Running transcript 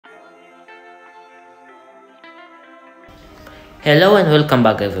Hello and welcome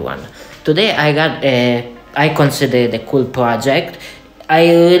back everyone. Today I consider it a cool project.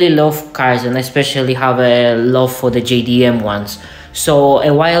 I really love cars and especially have a love for the JDM ones. So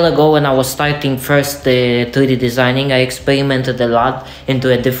a while ago when I was starting first the 3D designing, I experimented a lot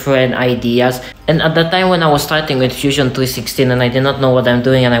into different ideas. And at the time when I was starting with Fusion 316 and I did not know what I'm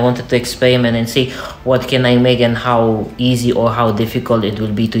doing and I wanted to experiment and see what can I make and how easy or how difficult it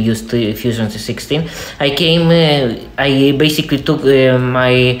will be to use Fusion 316, I basically took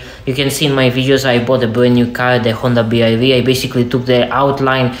you can see in my videos I bought a brand new car, the Honda BRV. I basically took the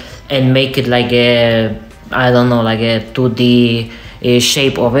outline and make it like a, I don't know, like a 2D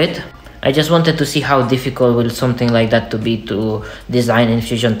shape of it. I just wanted to see how difficult will something like that to be to design in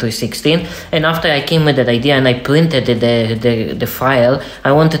Fusion 316. And after I came with that idea and I printed the file,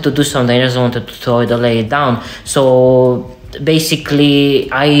 I wanted to do something. I just wanted to throw it or lay it down. So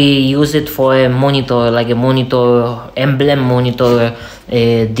basically I use it for a monitor, like a monitor emblem, monitor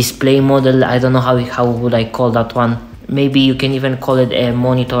display model. I don't know how would I call that one. Maybe you can even call it a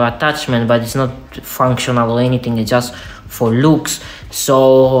monitor attachment, but it's not functional or anything, it's just for looks.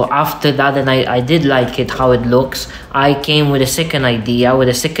 So after that, and I did like it how it looks, I came with a second idea, with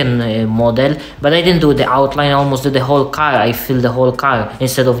a second model, but I didn't do the outline. I almost did the whole car. I filled the whole car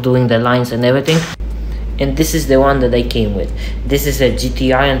instead of doing the lines and everything. And this is the one that I came with. This is a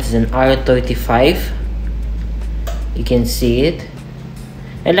GTR and it's an R35. You can see it.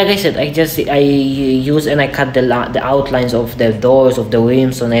 And like I said, I use and I cut the outlines of the doors, of the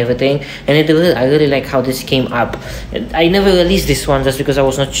rims and everything. And I really like how this came up. I never released this one just because I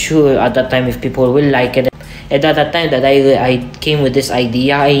was not sure at that time if people will like it. At that time that I came with this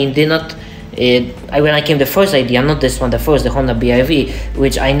idea, I did not when I came the first idea, not this one, the Honda BRV,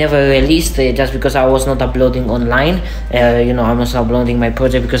 which I never released just because I was not uploading online. You know, I was uploading my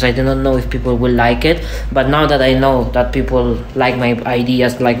project because I did not know if people will like it. But now that I know that people like my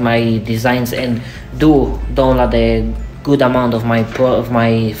ideas, like my designs, and do download a good amount of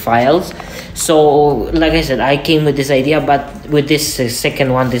my files, so like I said, I came with this idea, but with this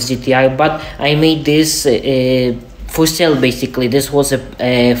second one, this GTR, but I made this for sale. Basically this was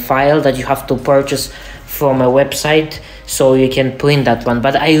a file that you have to purchase from a website so you can print that one,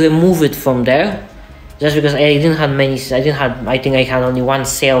 but I removed it from there just because I think I had only one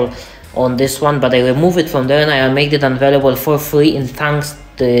sale on this one, but I removed it from there and I made it available for free in Thanks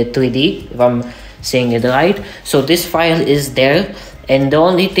 3D, if I'm saying it right. So this file is there, and the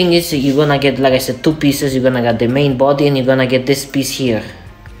only thing is you're gonna get, like I said, two pieces. You're gonna get the main body and you're gonna get this piece here.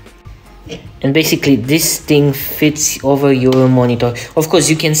 And basically this thing fits over your monitor. Of course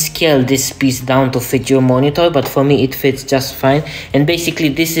you can scale this piece down to fit your monitor, but for me it fits just fine. And basically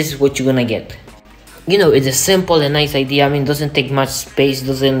this is what you're gonna get. You know, it's a simple and nice idea. I mean, doesn't take much space,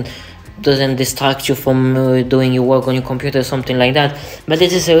 doesn't distract you from doing your work on your computer or something like that. But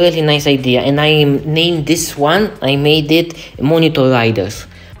this is a really nice idea, and I named this one, I made it Monitor Riders.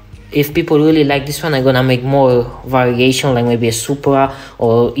 If people really like this one, I'm gonna make more variation, like maybe a Supra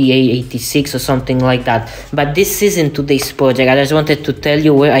or EA86 or something like that. But this isn't today's project. I just wanted to tell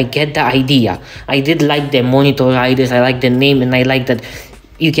you where I get the idea. I did like the Monitor Riders, I like the name, and I like that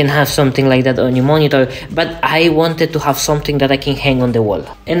you can have something like that on your monitor, but I wanted to have something that I can hang on the wall.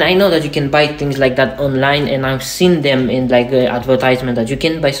 And I know that you can buy things like that online, and I've seen them in like advertisement that you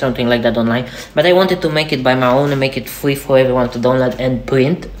can buy something like that online, but I wanted to make it by my own and make it free for everyone to download and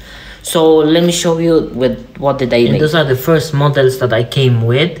print. So let me show you with what did I make. And those are the first models that I came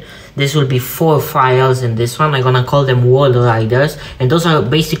with. This will be 4 files in this one. I'm gonna call them World Riders, and those are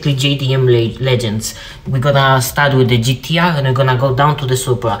basically JDM legends. We're gonna start with the GTR and we're gonna go down to the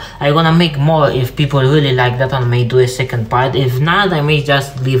Supra. I'm gonna make more if people really like that. I may do a second part. If not, I may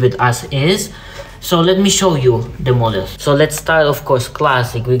just leave it as is. So let me show you the models. So let's start, of course,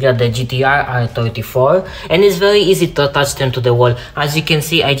 classic. We got the GTR R34, and it's very easy to attach them to the wall. As you can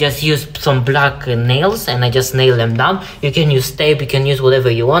see, I just used some black nails and I just nailed them down. You can use tape, you can use whatever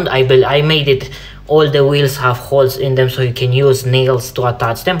you want. I made it, all the wheels have holes in them, so you can use nails to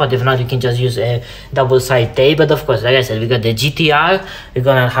attach them, but if not, you can just use a double-sided tape. But of course, like I said, we got the GTR, we're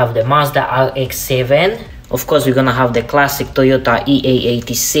gonna have the Mazda RX-7, of course we're gonna have the classic Toyota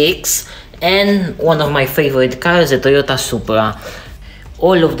EA86, and one of my favorite cars, the Toyota Supra.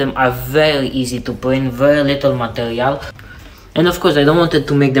 All of them are very easy to print, very little material. And of course I don't want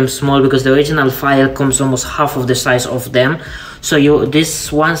to make them small because the original file comes almost half of the size of them. So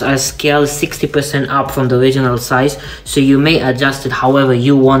these ones are scaled 60% up from the original size, so you may adjust it however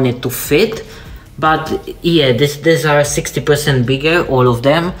you want it to fit. But yeah, these are 60% bigger, all of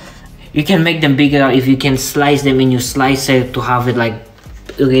them. You can make them bigger if you can slice them in your slicer to have it like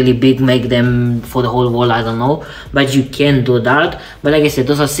really big, make them for the whole wall, I don't know, but you can do that. But like I said,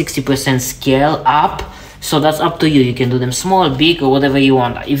 those are 60% scale up, so that's up to you. You can do them small, big, or whatever you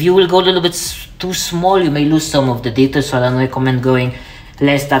want. If you will go a little bit too small, you may lose some of the details, so I don't recommend going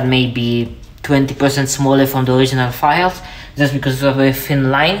less than maybe 20% smaller from the original files, just because of very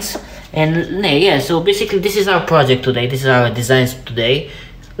thin lines. And yeah, so basically this is our project today, this is our designs today.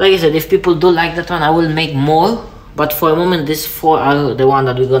 Like I said, if people do like that one, I will make more, but for a moment these 4 are the one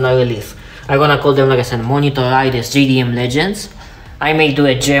that we're gonna release. I'm gonna call them, like I said, Monitor Riders JDM Legends. I may do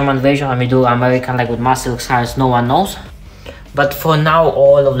a German version, I may do American, like with muscle cars, no one knows. But for now,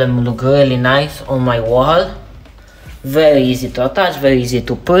 all of them look really nice on my wall. Very easy to attach, very easy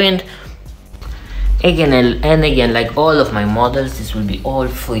to print. Again and again, like all of my models, this will be all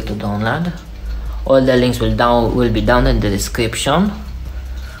free to download. All the links will be down in the description.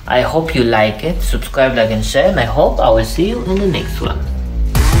 I hope you like it. Subscribe, like and share, and I hope I will see you in the next one.